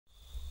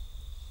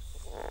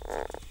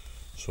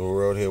So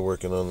we're out here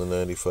working on the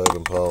 95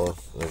 Impala.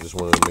 I just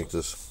wanted to make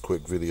this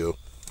quick video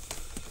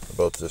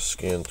about this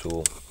scan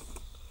tool.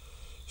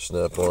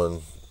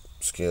 Snap-on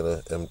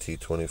scanner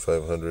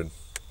MT2500.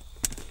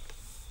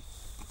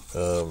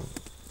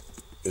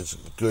 It's a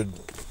good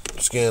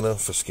scanner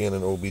for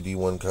scanning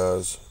obd1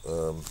 cars.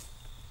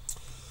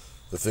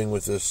 The thing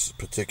with this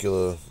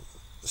particular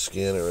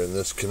scanner and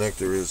this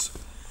connector is,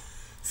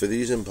 for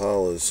these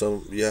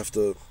Impalas, you have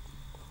to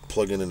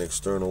plug in an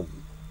external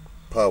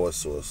power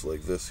source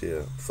like this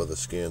here for the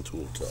scan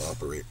tool to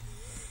operate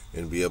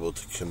and be able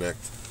to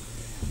connect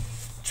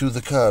to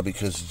the car,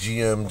 because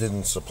GM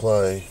didn't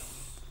supply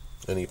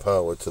any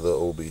power to the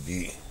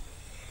OBD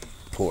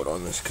port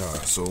on this car.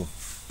 So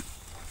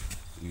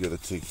you gotta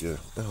take your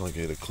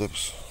alligator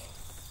clips,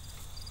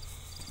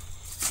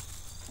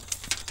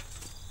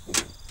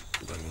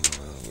 bring them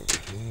around over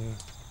here,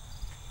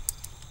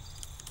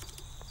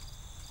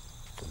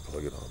 and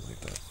plug it on like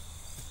that.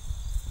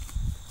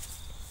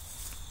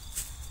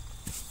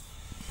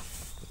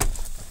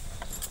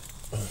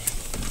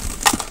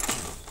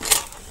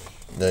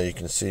 Now you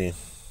can see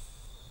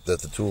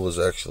that the tool is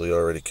actually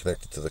already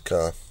connected to the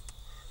car.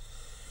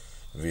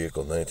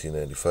 Vehicle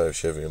 1995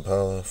 Chevy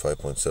Impala,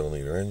 5.7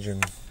 liter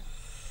engine.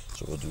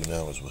 So what we'll do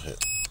now is we'll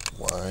hit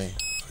Y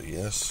for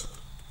yes.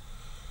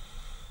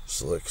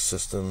 Select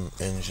system,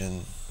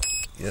 engine,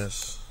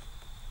 yes.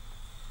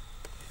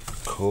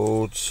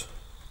 Codes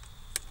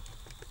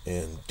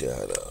and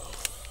data,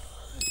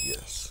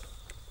 yes.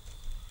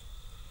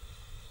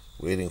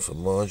 Waiting for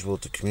module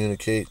to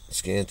communicate.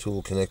 Scan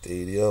tool, connect to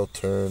ADL,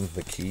 turn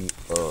the key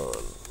on.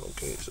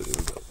 Okay, so here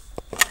we go.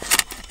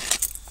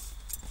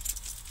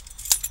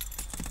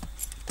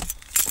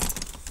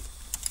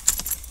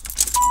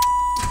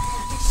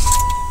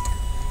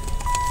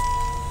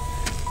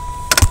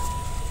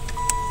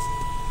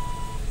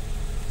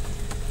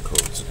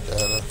 Codes and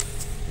data,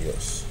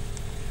 yes.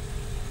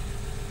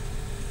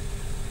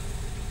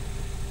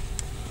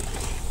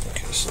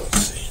 Okay, so let's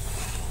see.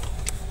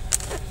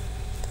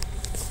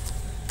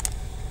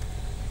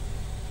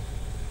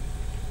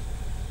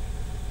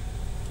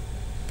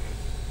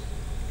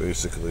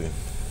 Basically,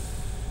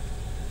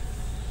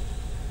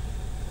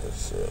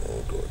 let's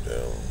we'll go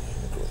down,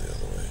 we'll go the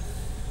other way.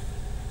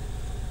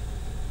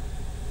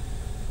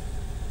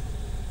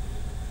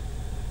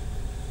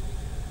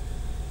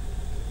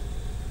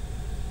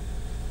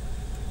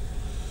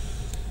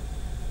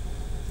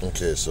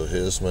 Okay, so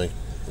here's my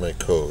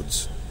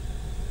codes.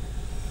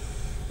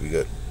 We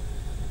got,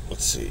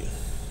 let's see,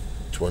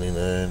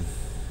 29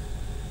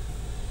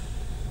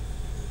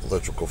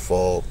 electrical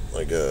fault.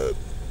 I got,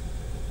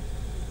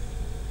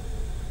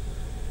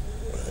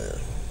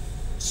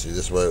 see,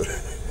 this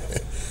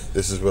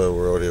is why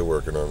we're out here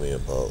working on the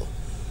Impala.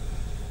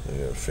 I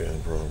got a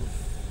fan problem.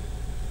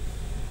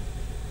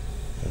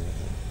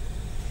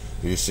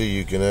 You see,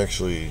 you can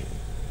actually,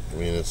 I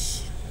mean,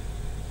 it's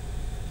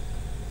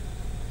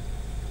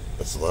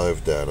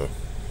live data.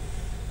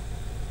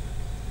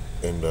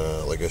 And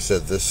like I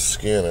said, this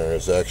scanner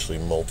is actually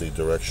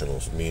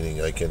multi-directional, meaning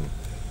I can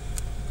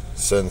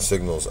send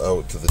signals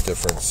out to the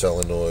different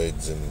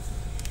solenoids and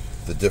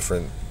the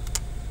different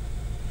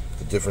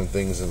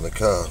things in the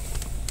car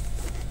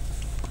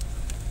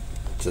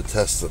to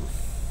test them.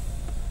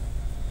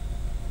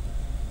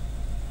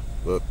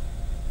 But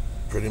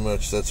pretty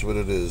much that's what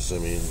it is. I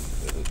mean,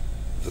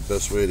 the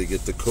best way to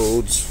get the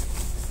codes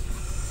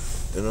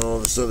and all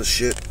this other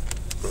shit.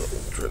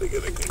 I'll try to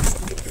get a good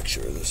fucking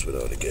picture of this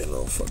without it getting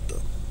all fucked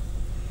up.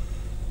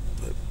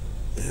 But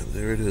yeah,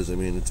 there it is. I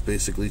mean, it's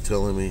basically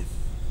telling me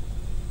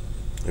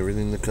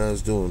everything the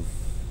car's doing.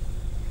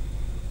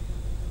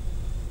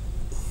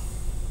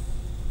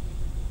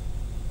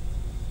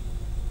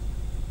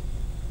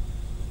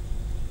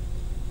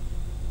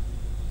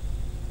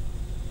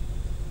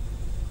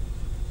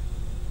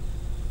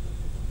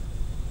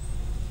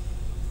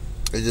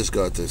 I just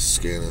got this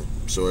scanner,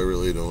 so I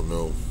really don't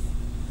know.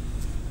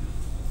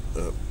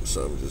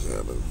 Something just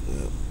happened.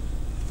 Yeah.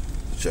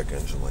 The check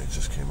engine light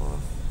just came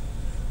on.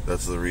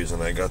 That's the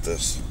reason I got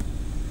this.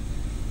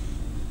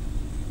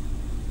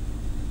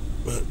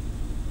 But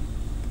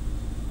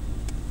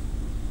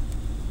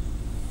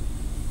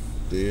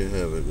there you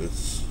have it.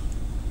 It's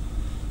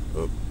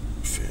a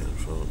fan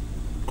phone,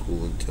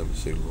 coolant temp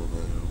signal.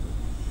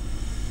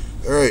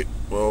 Alright,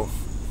 well,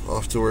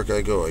 off to work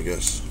I go, I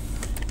guess.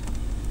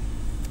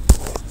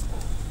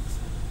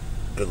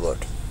 Good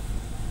luck.